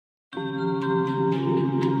Yo,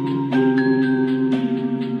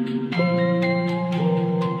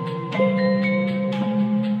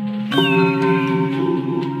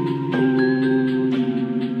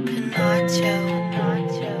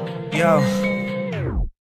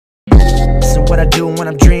 so what I do when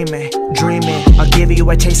I'm dreaming, I'll give you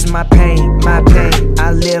a taste of my pain,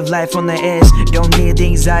 I live life on the edge, don't need the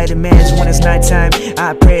anxiety meds. When it's nighttime,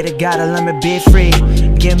 I pray to God to let me be free.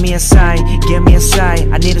 Give me a sign,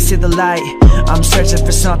 I need to see the light. I'm searching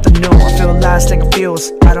for something new, I feel lost and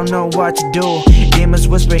confused, I don't know what to do. Demons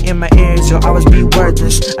whisper in my ears, you'll always be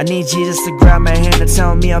worthless. I need Jesus to grab my hand and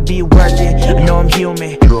tell me I'll be worth it. I know I'm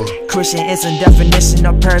human, Christian isn't definition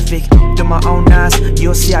of perfect. Through my own eyes,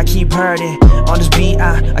 you'll see I keep hurting. On this beat,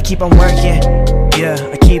 I keep on working. Yeah,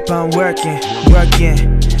 I keep on working.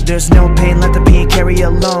 There's no pain, let the pain carry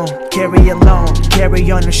alone. Carry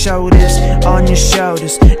on your shoulders,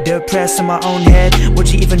 Depressed in my own head,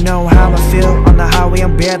 would you even know how I feel? On the highway,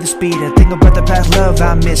 I'm barely speeding. Think about the past love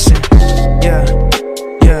I'm missing. Yeah,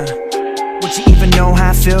 would you even know how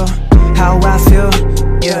I feel?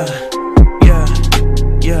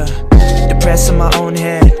 Yeah, depressed in my own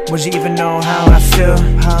head, would you even know how I feel?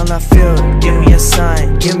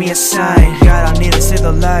 Give me a sign, God, I need to see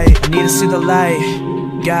the light,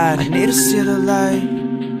 God, I need to see the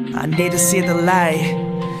light,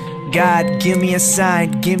 God, give me a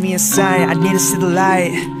sign, I need to see the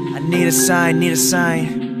light, I need a sign,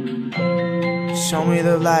 show me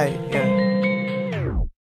the light, yeah.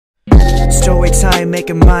 Story time,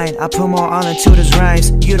 making mine, I put more on into these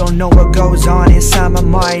rhymes. You don't know what goes on inside my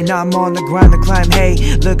mind. I'm on the grind to climb, hey,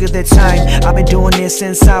 look at the time. I've been doing this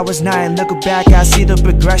since I was 9. Looking back, I see the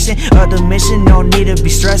progression of the mission, no need to be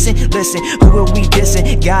stressing. Listen, who are we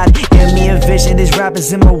dissing? God, give me a vision. These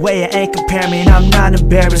rappers in my way, I ain't comparing. I'm not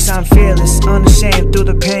embarrassed, I'm fearless, unashamed through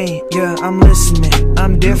the pain. Yeah, I'm listening,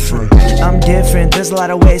 I'm different. There's a lot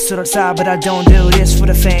of ways to the top, but I don't do this for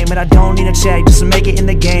the fame. And I don't need a check just to make it in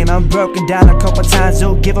the game. I'm broken down a couple times,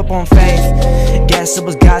 don't give up on faith. Guess it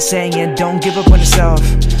was God saying, don't give up on yourself.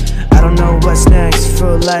 I don't know what's next,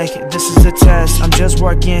 feel like this is a test. I'm just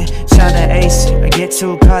working, trying to ace it. I get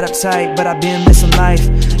too caught up tight, but I've been missing life.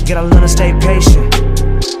 Gotta learn to stay patient.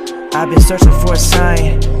 I've been searching for a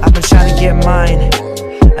sign, I've been trying to get mine.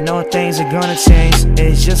 I know things are gonna change,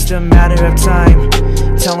 it's just a matter of time.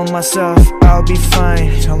 Telling myself I'll be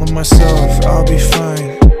fine,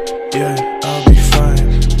 yeah.